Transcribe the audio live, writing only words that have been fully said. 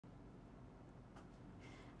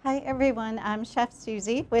Hi everyone, I'm Chef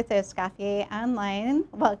Susie with Escoffier Online.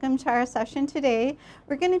 Welcome to our session today.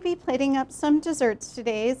 We're going to be plating up some desserts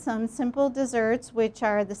today, some simple desserts which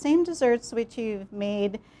are the same desserts which you've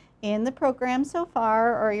made in the program so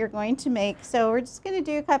far or you're going to make. So we're just going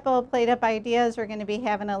to do a couple of plate up ideas. We're going to be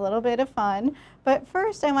having a little bit of fun. But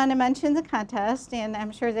first I want to mention the contest, and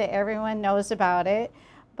I'm sure that everyone knows about it.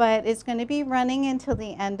 But it's going to be running until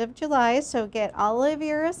the end of July, so get all of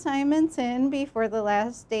your assignments in before the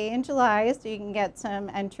last day in July so you can get some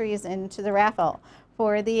entries into the raffle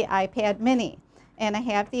for the iPad mini. And I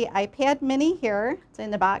have the iPad mini here. It's in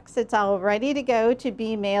the box. It's all ready to go to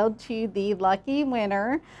be mailed to the lucky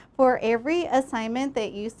winner. For every assignment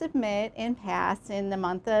that you submit and pass in the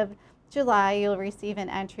month of July, you'll receive an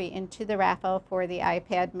entry into the raffle for the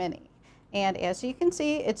iPad mini. And as you can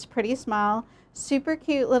see, it's pretty small. Super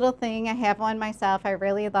cute little thing. I have one myself. I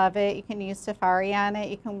really love it. You can use Safari on it.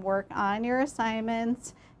 You can work on your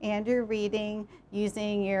assignments and your reading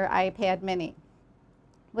using your iPad mini.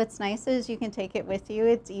 What's nice is you can take it with you.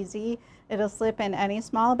 It's easy. It'll slip in any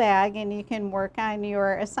small bag and you can work on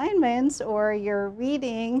your assignments or your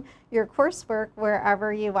reading, your coursework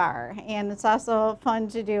wherever you are. And it's also fun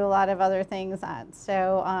to do a lot of other things on.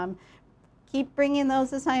 So keep bringing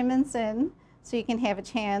those assignments in so you can have a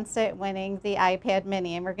chance at winning the iPad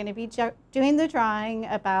mini. And we're going to be doing the drawing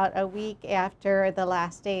about a week after the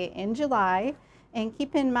last day in July. And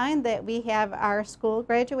keep in mind that we have our school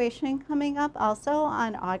graduation coming up also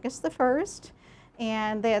on August the 1st.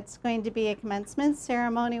 And that's going to be a commencement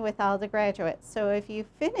ceremony with all the graduates. So if you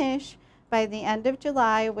finish by the end of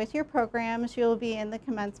July with your programs, you'll be in the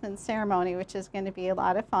commencement ceremony, which is going to be a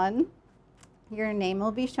lot of fun. Your name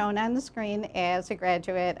will be shown on the screen as a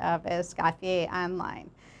graduate of Escoffier Online.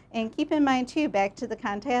 And keep in mind too, back to the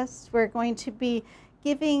contest, we're going to be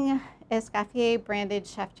giving Escoffier branded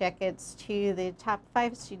chef jackets to the top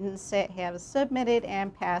 5 students that have submitted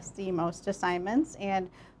and passed the most assignments. And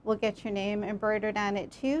we'll get your name embroidered on it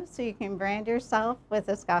too, so you can brand yourself with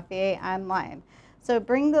Escoffier Online. So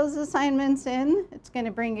bring those assignments in. It's going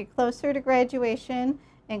to bring you closer to graduation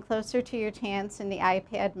and closer to your chance in the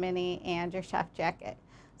iPad mini and your chef jacket.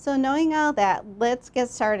 So knowing all that, let's get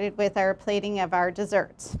started with our plating of our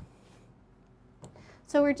desserts.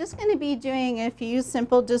 So we're just going to be doing a few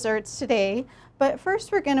simple desserts today, but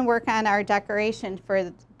first we're going to work on our decoration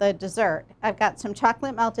for the dessert. I've got some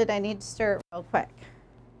chocolate melted. I need to stir it real quick.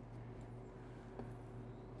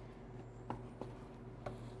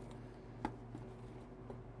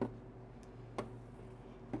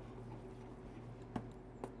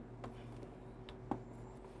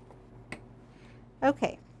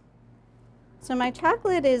 Okay, so my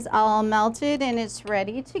chocolate is all melted and it's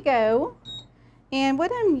ready to go. And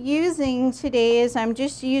what I'm using today is I'm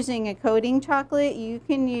just using a coating chocolate. You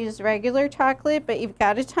can use regular chocolate, but you've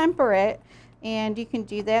got to temper it. And you can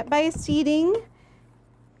do that by seeding.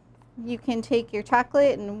 You can take your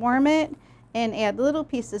chocolate and warm it and add little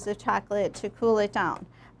pieces of chocolate to cool it down.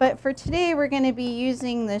 But for today, we're going to be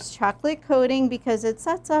using this chocolate coating because it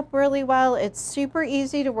sets up really well. It's super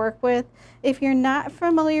easy to work with. If you're not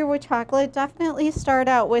familiar with chocolate, definitely start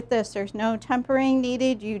out with this. There's no tempering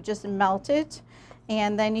needed. You just melt it,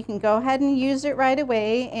 and then you can go ahead and use it right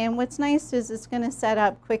away. And what's nice is it's going to set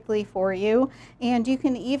up quickly for you. And you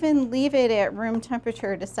can even leave it at room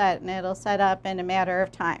temperature to set, and it'll set up in a matter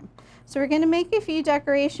of time. So we're going to make a few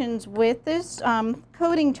decorations with this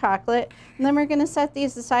coating chocolate, and then we're going to set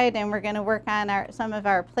these aside and we're going to work on some of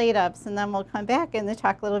our plate ups, and then we'll come back and the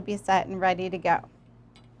chocolate will be set and ready to go.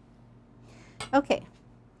 Okay,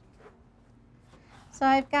 so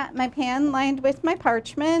I've got my pan lined with my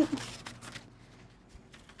parchment.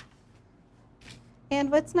 And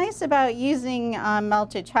what's nice about using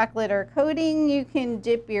melted chocolate or coating, you can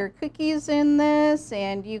dip your cookies in this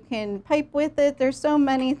and you can pipe with it. There's so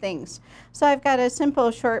many things. So I've got a simple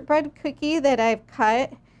shortbread cookie that I've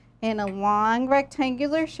cut in a long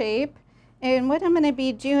rectangular shape. And what I'm going to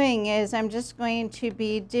be doing is I'm just going to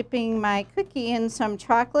be dipping my cookie in some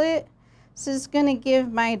chocolate. This is going to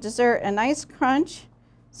give my dessert a nice crunch.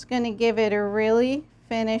 It's going to give it a really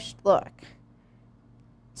finished look.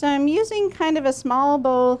 So I'm using kind of a small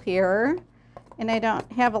bowl here, and I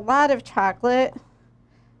don't have a lot of chocolate.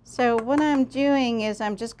 So what I'm doing is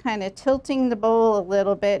I'm just kind of tilting the bowl a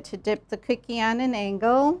little bit to dip the cookie on an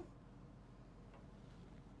angle.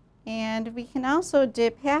 And we can also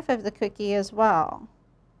dip half of the cookie as well.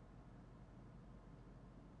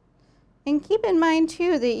 And keep in mind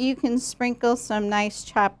too that you can sprinkle some nice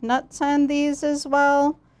chopped nuts on these as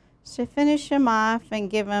well to finish them off and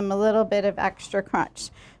give them a little bit of extra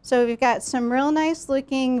crunch. So we've got some real nice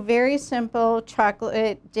looking, very simple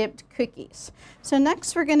chocolate dipped cookies. So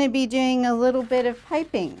next we're going to be doing a little bit of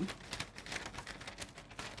piping.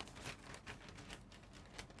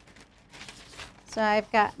 So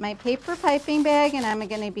I've got my paper piping bag and I'm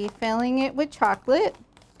going to be filling it with chocolate.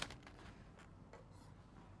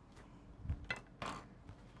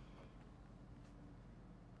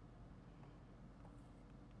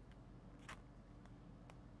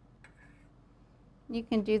 You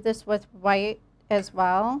can do this with white as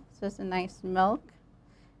well. This is a nice milk.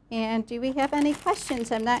 And do we have any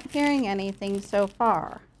questions? I'm not hearing anything so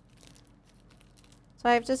far. So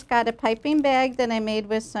I've just got a piping bag that I made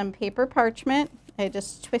with some paper parchment. I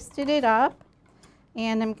just twisted it up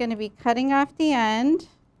and I'm going to be cutting off the end.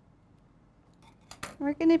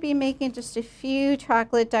 We're going to be making just a few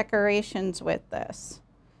chocolate decorations with this.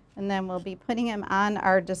 And then we'll be putting them on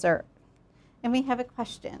our dessert. And we have a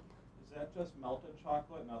question. Is that just melted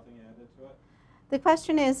chocolate, nothing added to it? The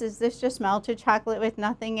question is this just melted chocolate with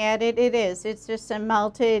nothing added? It is. It's just a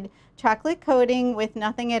melted chocolate coating with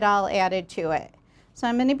nothing at all added to it. So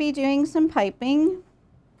I'm going to be doing some piping.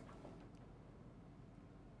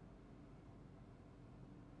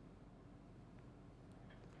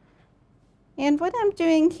 And what I'm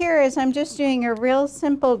doing here is I'm just doing a real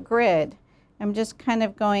simple grid. I'm just kind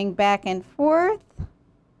of going back and forth.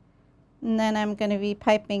 And then I'm going to be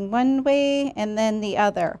piping one way and then the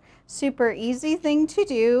other. Super easy thing to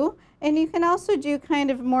do. And you can also do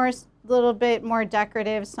kind of more, little bit more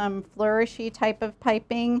decorative, some flourishy type of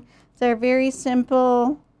piping. They're very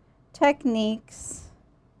simple techniques.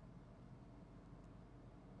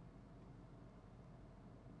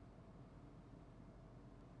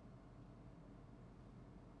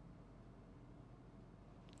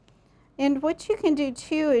 And what you can do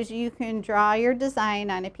too is you can draw your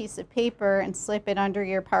design on a piece of paper and slip it under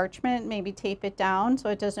your parchment, maybe tape it down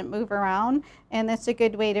so it doesn't move around, and that's a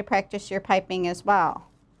good way to practice your piping as well.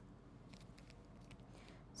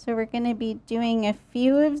 So we're going to be doing a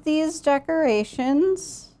few of these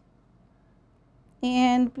decorations.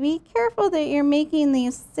 And be careful that you're making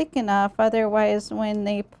these thick enough, otherwise when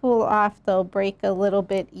they pull off they'll break a little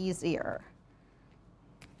bit easier.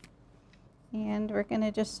 And we're going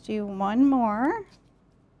to just do one more.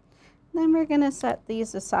 Then we're going to set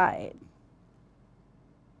these aside.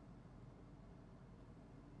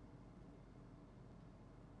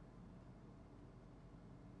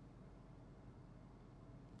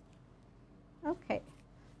 Okay,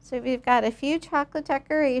 so we've got a few chocolate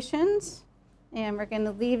decorations and we're going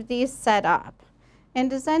to leave these set up. And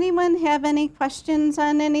does anyone have any questions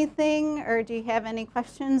on anything, or do you have any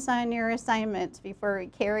questions on your assignments before we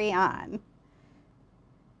carry on?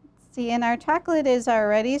 See, and our chocolate is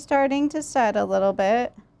already starting to set a little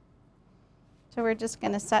bit. So we're just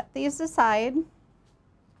going to set these aside.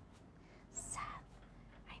 Seth,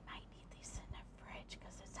 I might need these in the fridge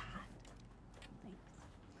because it's hot. Thanks.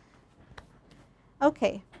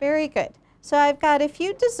 Okay, very good. So I've got a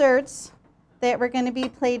few desserts that we're going to be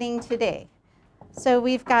plating today. So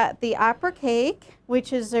we've got the opera cake,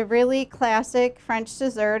 which is a really classic French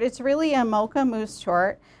dessert. It's really a mocha mousse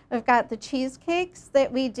torte. We've got the cheesecakes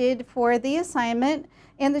that we did for the assignment.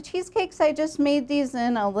 And the cheesecakes, I just made these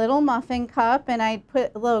in a little muffin cup and I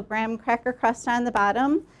put a little graham cracker crust on the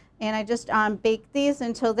bottom. And I just baked these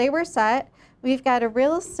until they were set. We've got a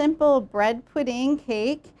real simple bread pudding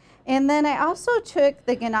cake. And then I also took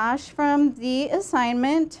the ganache from the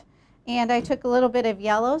assignment and I took a little bit of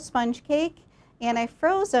yellow sponge cake and I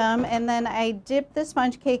froze them, and then I dipped the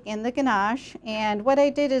sponge cake in the ganache. And what I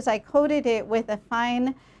did is I coated it with a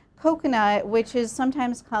fine coconut, which is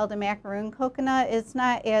sometimes called a macaroon coconut. It's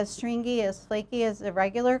not as stringy, as flaky as a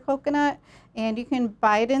regular coconut, and you can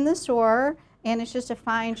buy it in the store, and it's just a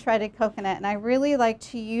fine shredded coconut. And I really like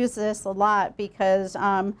to use this a lot because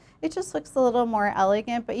it just looks a little more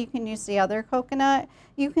elegant, but you can use the other coconut.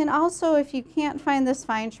 You can also, if you can't find this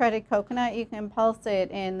fine shredded coconut, you can pulse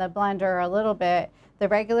it in the blender a little bit. The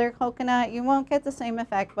regular coconut, you won't get the same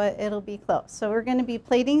effect, but it'll be close. So we're going to be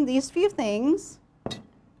plating these few things.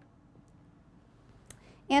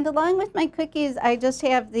 And along with my cookies, I just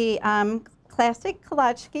have the classic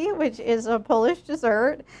kolaczki, which is a Polish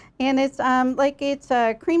dessert. And it's it's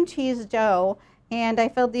a cream cheese dough. And I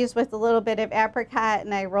filled these with a little bit of apricot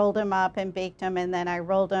and I rolled them up and baked them, and then I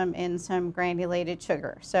rolled them in some granulated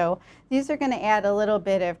sugar. So these are going to add a little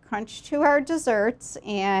bit of crunch to our desserts,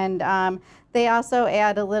 and they also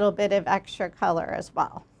add a little bit of extra color as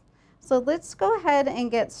well. So let's go ahead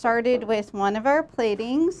and get started with one of our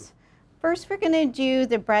platings. First, we're going to do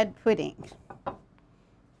the bread pudding.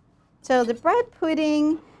 So the bread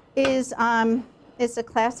pudding is a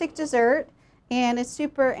classic dessert, And it's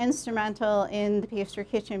super instrumental in the pastry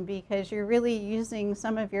kitchen because you're really using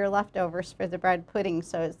some of your leftovers for the bread pudding.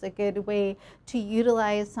 So it's a good way to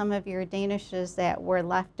utilize some of your danishes that were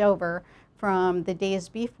left over from the days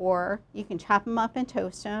before. You can chop them up and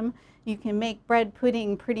toast them. You can make bread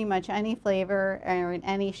pudding pretty much any flavor or in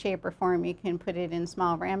any shape or form. You can put it in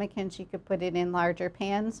small ramekins, you could put it in larger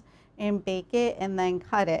pans and bake it and then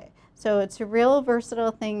cut it. So it's a real versatile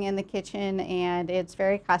thing in the kitchen, and it's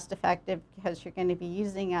very cost effective because you're going to be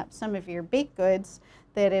using up some of your baked goods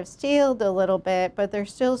that have staled a little bit, but they're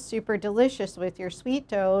still super delicious with your sweet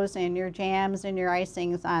doughs and your jams and your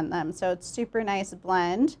icings on them. So it's super nice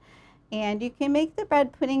blend. And you can make the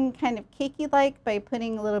bread pudding kind of cakey-like by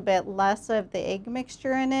putting a little bit less of the egg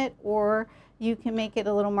mixture in it, or you can make it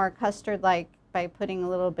a little more custard-like by putting a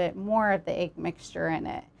little bit more of the egg mixture in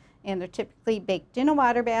it. And they're typically baked in a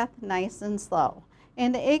water bath, nice and slow.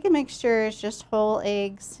 And the egg mixture is just whole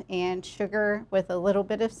eggs and sugar with a little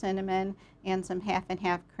bit of cinnamon and some half and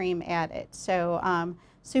half cream added. So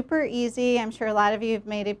super easy. I'm sure a lot of you have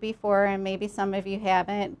made it before and maybe some of you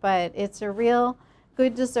haven't, but it's a real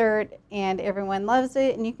good dessert and everyone loves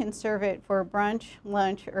it, and you can serve it for brunch,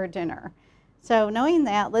 lunch, or dinner. So knowing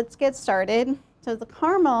that, let's get started. So the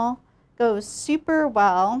caramel goes super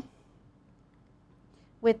well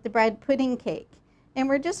with the bread pudding cake. And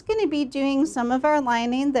we're just going to be doing some of our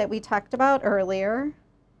lining that we talked about earlier.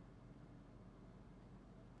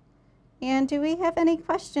 And do we have any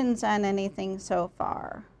questions on anything so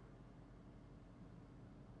far?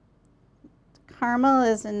 The caramel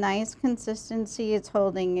is a nice consistency. It's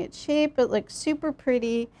holding its shape. It looks super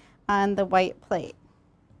pretty on the white plate.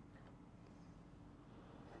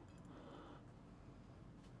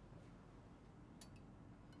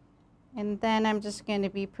 And then I'm just going to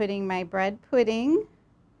be putting my bread pudding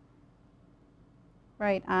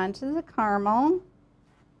right onto the caramel.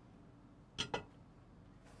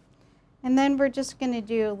 And then we're just going to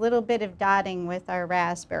do a little bit of dotting with our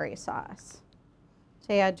raspberry sauce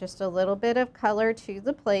to add just a little bit of color to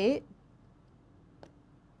the plate.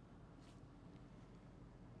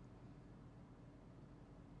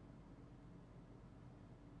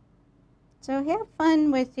 So have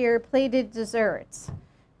fun with your plated desserts,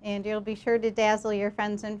 and you'll be sure to dazzle your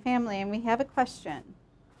friends and family. And we have a question.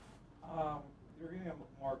 You're going to get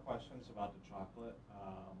more questions about the chocolate.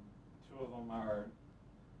 Two of them are,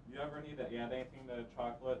 do you ever need to add anything to the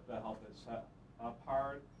chocolate to help it set up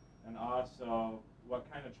hard? And also,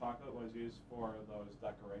 what kind of chocolate was used for those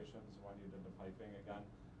decorations when you did the piping again?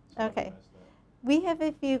 So Okay. We have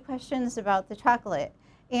a few questions about the chocolate.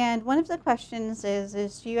 And one of the questions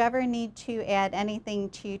is do you ever need to add anything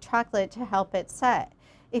to chocolate to help it set?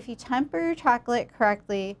 If you temper your chocolate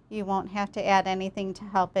correctly, you won't have to add anything to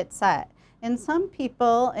help it set. And some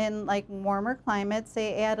people in like warmer climates,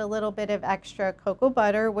 they add a little bit of extra cocoa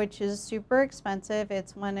butter, which is super expensive.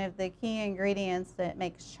 It's one of the key ingredients that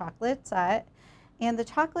makes chocolate set. And the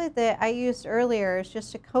chocolate that I used earlier is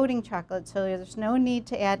just a coating chocolate, so there's no need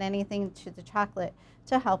to add anything to the chocolate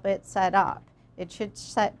to help it set up. It should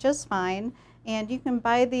set just fine. And you can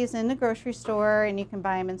buy these in the grocery store, and you can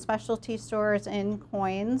buy them in specialty stores in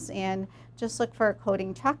coins, and just look for a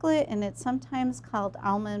coating chocolate, and it's sometimes called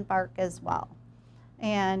almond bark as well.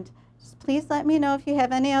 And just please let me know if you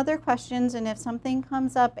have any other questions, and if something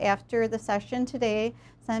comes up after the session today,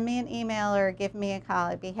 send me an email or give me a call.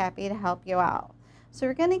 I'd be happy to help you out. So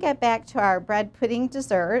we're going to get back to our bread pudding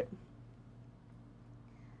dessert.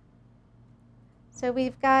 So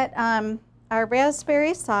we've got our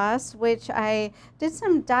raspberry sauce, which I did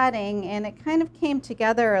some dotting, and it kind of came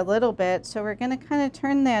together a little bit. So we're going to kind of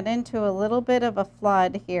turn that into a little bit of a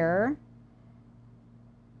flood here.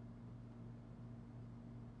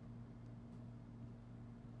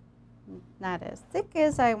 Not as thick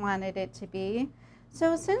as I wanted it to be.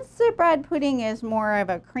 So since the bread pudding is more of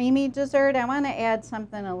a creamy dessert, I want to add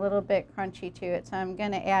something a little bit crunchy to it. So I'm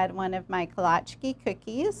going to add one of my Kolachki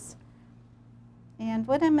cookies. And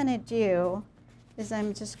what I'm going to do is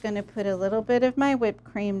I'm just going to put a little bit of my whipped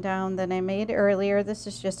cream down that I made earlier. This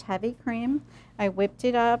is just heavy cream. I whipped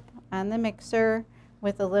it up on the mixer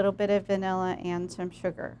with a little bit of vanilla and some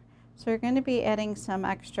sugar. So we're going to be adding some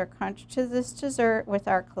extra crunch to this dessert with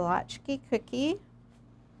our Kolachki cookie.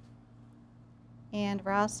 And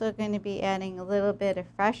we're also going to be adding a little bit of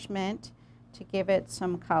fresh mint to give it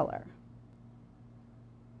some color.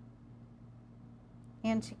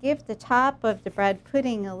 And to give the top of the bread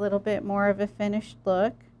pudding a little bit more of a finished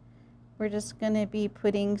look, we're just going to be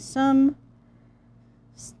putting some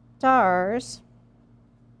stars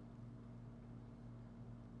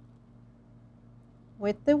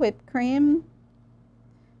with the whipped cream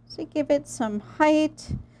to give it some height,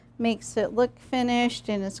 makes it look finished,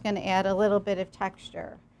 and it's going to add a little bit of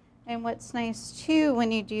texture. And what's nice too,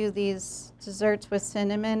 when you do these desserts with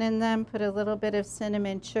cinnamon in them, put a little bit of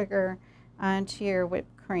cinnamon sugar onto your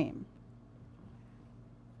whipped cream.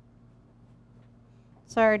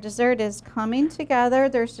 So our dessert is coming together.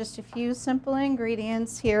 There's just a few simple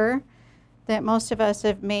ingredients here that most of us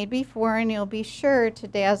have made before, and you'll be sure to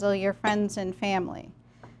dazzle your friends and family.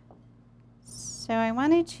 So I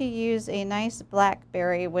wanted to use a nice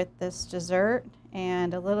blackberry with this dessert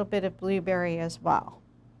and a little bit of blueberry as well.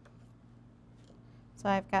 So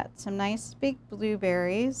I've got some nice big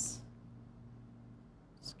blueberries.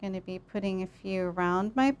 Just going to be putting a few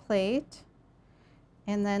around my plate.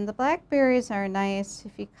 And then the blackberries are nice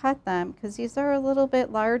if you cut them, because these are a little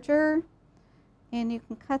bit larger, and you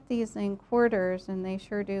can cut these in quarters and they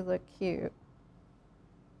sure do look cute.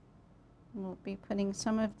 We'll be putting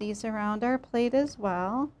some of these around our plate as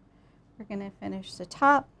well. We're going to finish the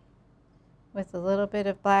top with a little bit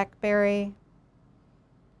of blackberry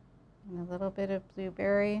and a little bit of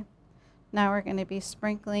blueberry. Now we're going to be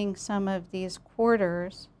sprinkling some of these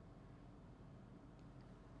quarters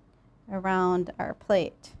around our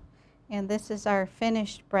plate. And this is our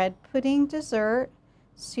finished bread pudding dessert.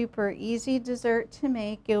 Super easy dessert to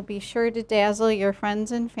make. You'll be sure to dazzle your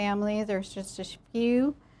friends and family. There's just a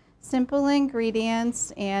few simple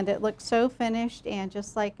ingredients, and it looks so finished and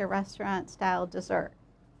just like a restaurant style dessert.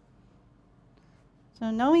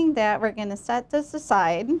 So knowing that, we're going to set this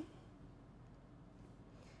aside,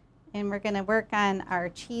 and we're going to work on our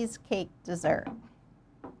cheesecake dessert.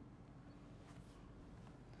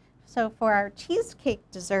 So for our cheesecake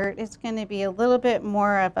dessert, it's going to be a little bit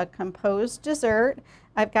more of a composed dessert.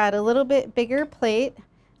 I've got a little bit bigger plate.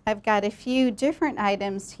 I've got a few different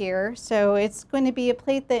items here, so it's going to be a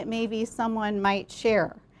plate that maybe someone might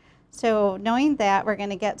share. So knowing that, we're going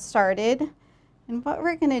to get started. And what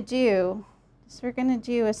we're going to do is we're going to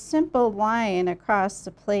do a simple line across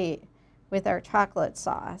the plate with our chocolate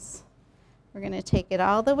sauce. We're going to take it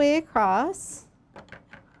all the way across.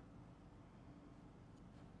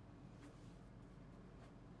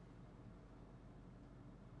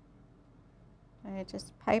 I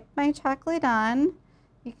just pipe my chocolate on.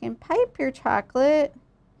 You can pipe your chocolate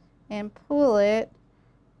and pull it,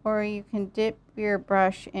 or you can dip your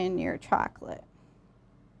brush in your chocolate.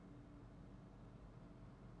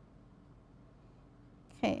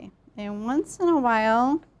 Okay, and once in a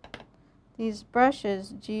while, these brushes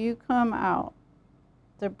do come out.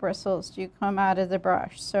 The bristles do come out of the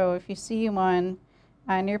brush. So if you see one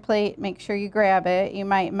on your plate, make sure you grab it. You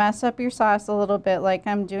might mess up your sauce a little bit like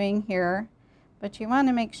I'm doing here, but you want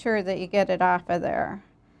to make sure that you get it off of there.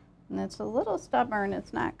 And it's a little stubborn,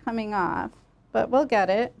 it's not coming off, but we'll get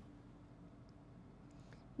it.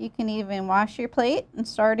 You can even wash your plate and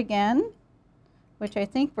start again, which I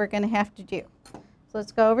think we're going to have to do. So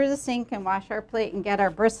let's go over to the sink and wash our plate and get our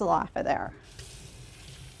bristle off of there.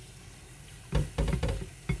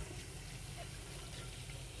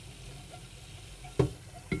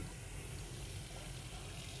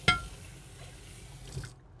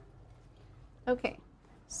 Okay.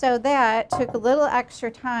 So that took a little extra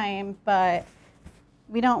time, but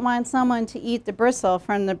we don't want someone to eat the bristle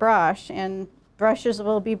from the brush, and brushes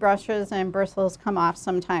will be brushes and bristles come off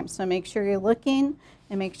sometimes. So make sure you're looking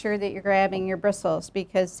and make sure that you're grabbing your bristles,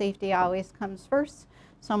 because safety always comes first.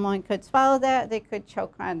 Someone could swallow that, they could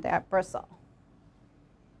choke on that bristle.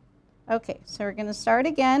 Okay, so we're going to start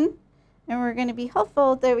again, and we're going to be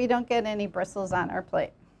hopeful that we don't get any bristles on our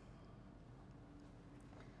plate.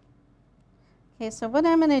 Okay, so what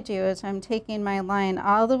I'm going to do is I'm taking my line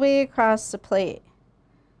all the way across the plate.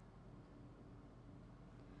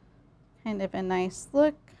 Kind of a nice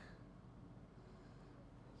look.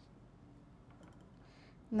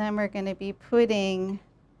 And then we're going to be putting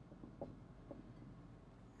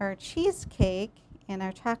our cheesecake and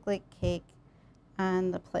our chocolate cake on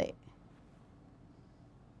the plate.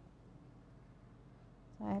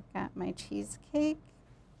 So I've got my cheesecake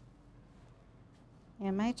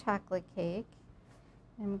and my chocolate cake.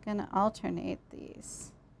 I'm going to alternate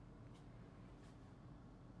these.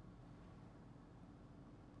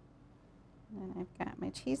 And I've got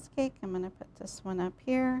my cheesecake. I'm going to put this one up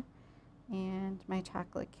here, and my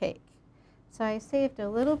chocolate cake. So I saved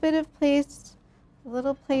a little bit of place, a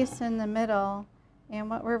little place in the middle. And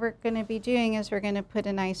what we're going to be doing is we're going to put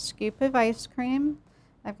a nice scoop of ice cream.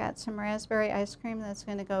 I've got some raspberry ice cream that's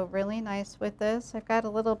going to go really nice with this. I've got a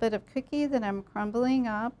little bit of cookie that I'm crumbling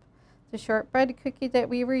up. The shortbread cookie that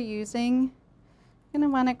we were using. You're going to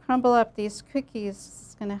want to crumble up these cookies.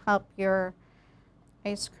 It's going to help your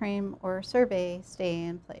ice cream or sorbet stay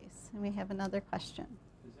in place. And we have another question.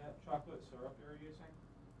 Is that chocolate syrup you're using?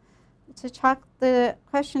 The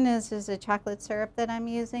question is it chocolate syrup that I'm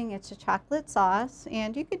using? It's a chocolate sauce,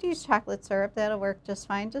 and you could use chocolate syrup. That'll work just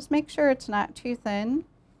fine. Just make sure it's not too thin.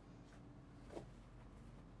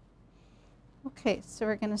 Okay, so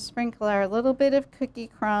we're going to sprinkle our little bit of cookie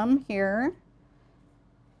crumb here.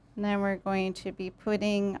 And then we're going to be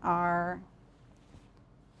putting our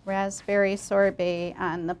raspberry sorbet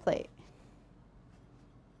on the plate.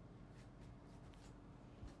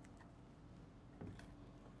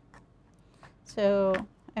 So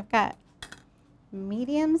I've got a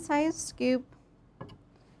medium-sized scoop,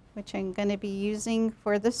 which I'm going to be using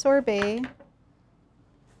for the sorbet.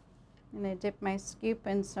 I'm going to dip my scoop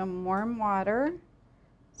in some warm water.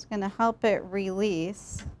 It's going to help it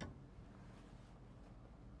release.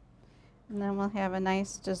 And then we'll have a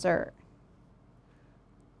nice dessert.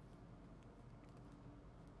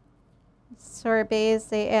 Sorbets,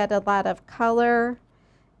 they add a lot of color.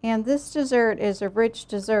 And this dessert is a rich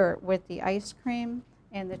dessert with the ice cream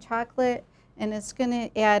and the chocolate. And it's going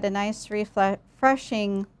to add a nice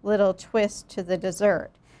refreshing little twist to the dessert.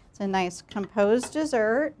 It's a nice composed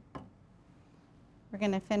dessert. We're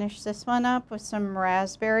going to finish this one up with some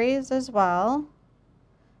raspberries as well.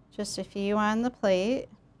 Just a few on the plate.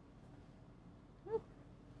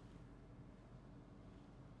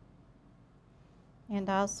 And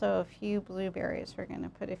also a few blueberries. We're going to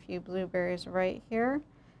put a few blueberries right here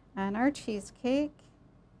on our cheesecake.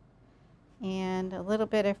 And a little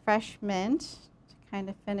bit of fresh mint to kind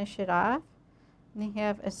of finish it off. And you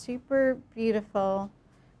have a super beautiful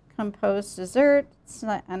composed dessert. It's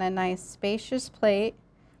on a nice spacious plate.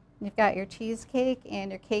 You've got your cheesecake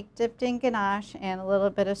and your cake dipped in ganache and a little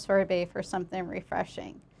bit of sorbet for something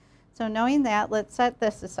refreshing. So knowing that, let's set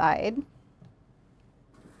this aside.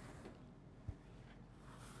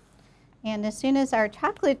 And as soon as our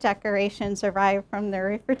chocolate decorations arrive from the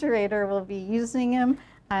refrigerator, we'll be using them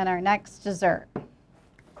on our next dessert.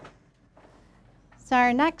 So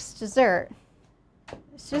our next dessert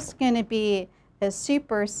is just going to be a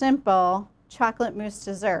super simple chocolate mousse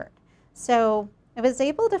dessert. So I was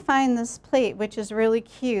able to find this plate, which is really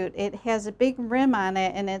cute. It has a big rim on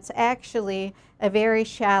it, and it's actually a very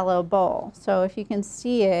shallow bowl. So if you can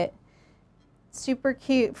see it, super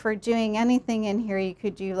cute for doing anything in here. You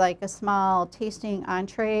could do like a small tasting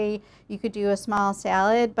entree. You could do a small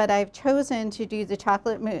salad, but I've chosen to do the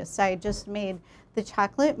chocolate mousse. I just made the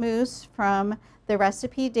chocolate mousse from the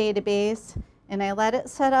recipe database, and I let it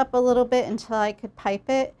set up a little bit until I could pipe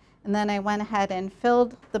it, and then I went ahead and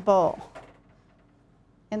filled the bowl.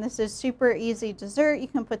 And this is super easy dessert. You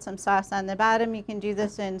can put some sauce on the bottom. You can do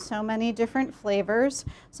this in so many different flavors.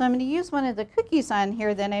 So I'm going to use one of the cookies on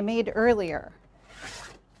here that I made earlier.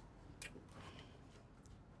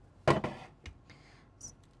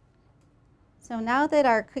 So now that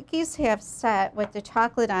our cookies have set with the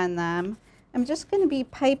chocolate on them, I'm just going to be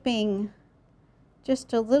piping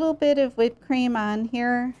just a little bit of whipped cream on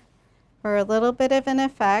here for a little bit of an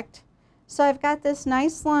effect. So I've got this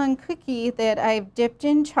nice long cookie that I've dipped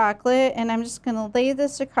in chocolate, and I'm just going to lay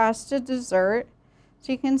this across the dessert.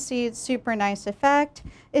 So you can see it's super nice effect.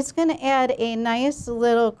 It's going to add a nice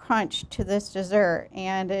little crunch to this dessert,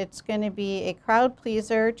 and it's going to be a crowd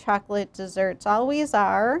pleaser. Chocolate desserts always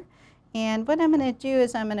are. And what I'm going to do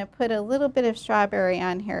is I'm going to put a little bit of strawberry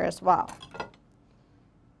on here as well.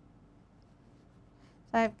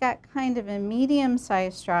 So I've got kind of a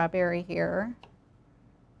medium-sized strawberry here,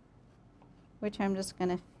 which I'm just going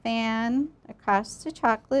to fan across the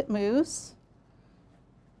chocolate mousse.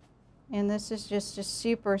 And this is just a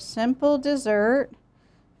super simple dessert.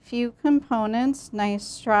 Few components, nice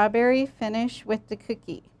strawberry finish with the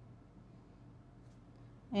cookie.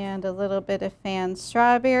 And a little bit of fanned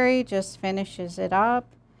strawberry just finishes it up.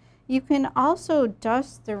 You can also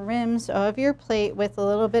dust the rims of your plate with a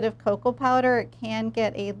little bit of cocoa powder. It can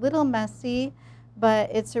get a little messy, but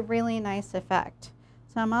it's a really nice effect.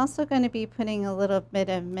 So I'm also going to be putting a little bit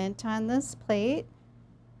of mint on this plate.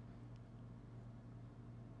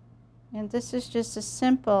 And this is just a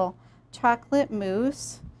simple chocolate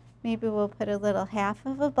mousse. Maybe we'll put a little half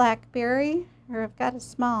of a blackberry, or I've got a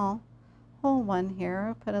small whole one here.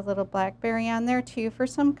 I'll put a little blackberry on there too for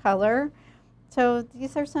some color. So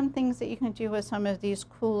these are some things that you can do with some of these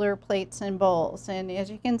cooler plates and bowls. And as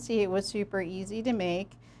you can see, it was super easy to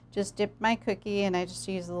make. Just dip my cookie and I just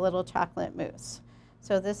use a little chocolate mousse.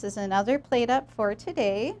 So this is another plate up for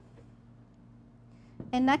today.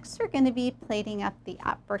 And next we're going to be plating up the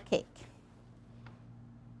opera cake.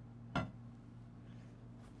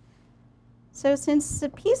 So since the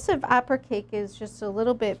piece of opera cake is just a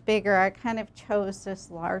little bit bigger, I kind of chose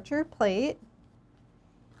this larger plate.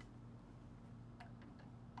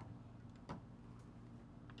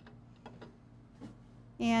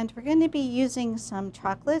 And we're going to be using some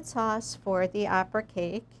chocolate sauce for the opera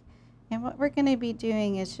cake. And what we're going to be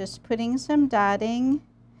doing is just putting some dotting.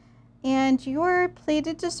 And your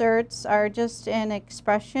plated desserts are just an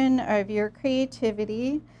expression of your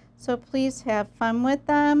creativity. So please have fun with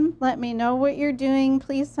them. Let me know what you're doing.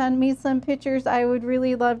 Please send me some pictures. I would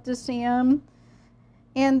really love to see them.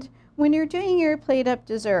 And when you're doing your plate up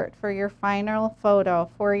dessert for your final photo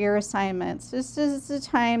for your assignments, this is the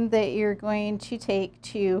time that you're going to take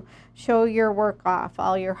to show your work off,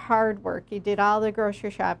 all your hard work. You did all the grocery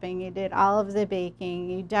shopping, you did all of the baking,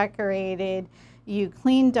 you decorated, you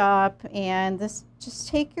cleaned up, and this, just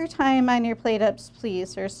take your time on your plate ups,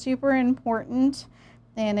 please. They're super important,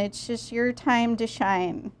 and it's just your time to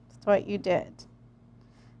shine. That's what you did.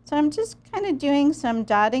 So I'm just kind of doing some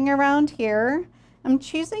dotting around here. I'm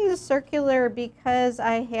choosing the circular because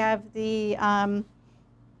I have the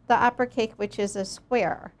opera cake, which is a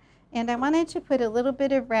square. And I wanted to put a little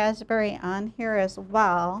bit of raspberry on here as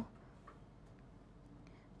well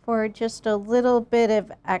for just a little bit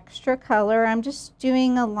of extra color. I'm just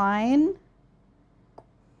doing a line.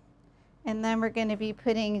 And then we're going to be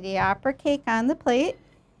putting the opera cake on the plate.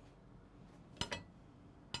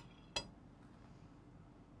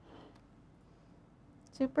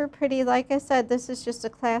 Super pretty. Like I said, this is just a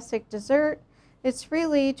classic dessert. It's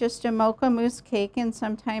really just a mocha mousse cake, and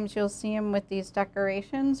sometimes you'll see them with these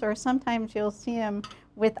decorations, or sometimes you'll see them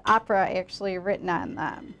with opera actually written on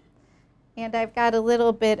them. And I've got a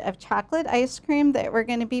little bit of chocolate ice cream that we're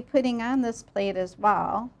going to be putting on this plate as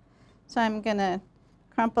well. So I'm going to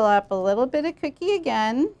crumple up a little bit of cookie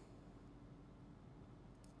again.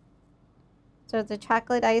 So the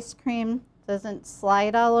chocolate ice cream doesn't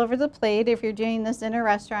slide all over the plate. If you're doing this in a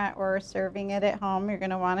restaurant or serving it at home, you're going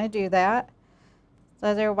to want to do that. So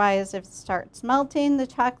otherwise, if it starts melting, the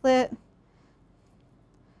chocolate,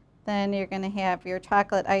 then you're going to have your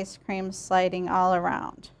chocolate ice cream sliding all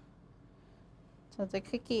around. So the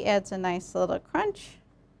cookie adds a nice little crunch.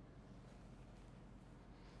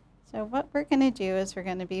 So what we're going to do is we're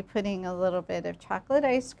going to be putting a little bit of chocolate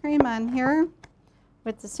ice cream on here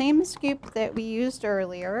with the same scoop that we used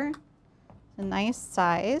earlier. A nice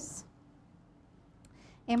size.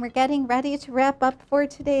 And we're getting ready to wrap up for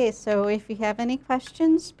today. So if you have any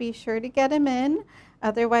questions, be sure to get them in.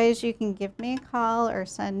 Otherwise, you can give me a call or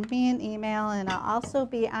send me an email, and I'll also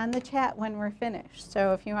be on the chat when we're finished.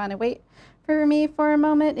 So if you want to wait for me for a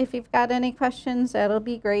moment, if you've got any questions, that'll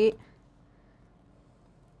be great.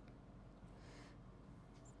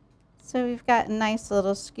 So we've got a nice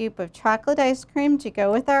little scoop of chocolate ice cream to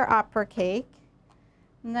go with our opera cake.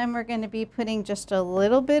 And then we're going to be putting just a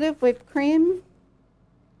little bit of whipped cream.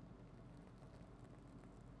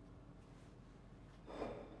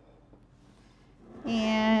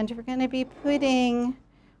 And we're going to be putting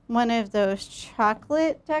one of those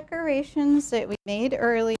chocolate decorations that we made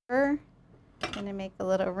earlier. I'm going to make a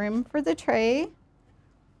little room for the tray.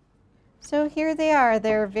 So here they are.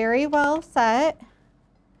 They're very well set,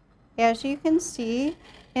 as you can see.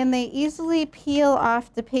 And they easily peel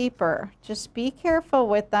off the paper. Just be careful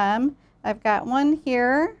with them. I've got one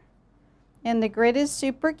here, and the grid is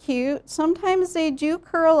super cute. Sometimes they do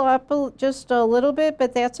curl up just a little bit,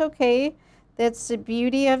 but that's okay. That's the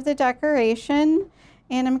beauty of the decoration.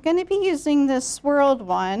 And I'm going to be using this swirled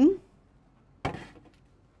one.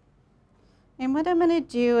 And what I'm going to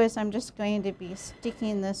do is I'm just going to be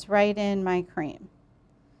sticking this right in my cream.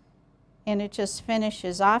 And it just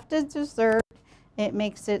finishes off the dessert. It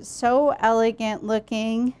makes it so elegant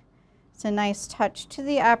looking. It's a nice touch to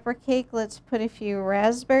the opera cake. Let's put a few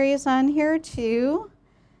raspberries on here too.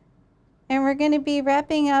 And we're going to be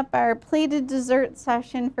wrapping up our plated dessert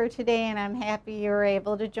session for today, and I'm happy you were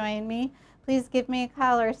able to join me. Please give me a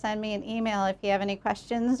call or send me an email if you have any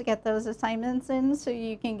questions to get those assignments in so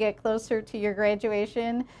you can get closer to your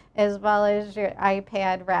graduation as well as your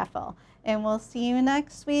iPad raffle. And we'll see you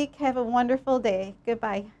next week. Have a wonderful day.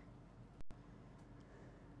 Goodbye.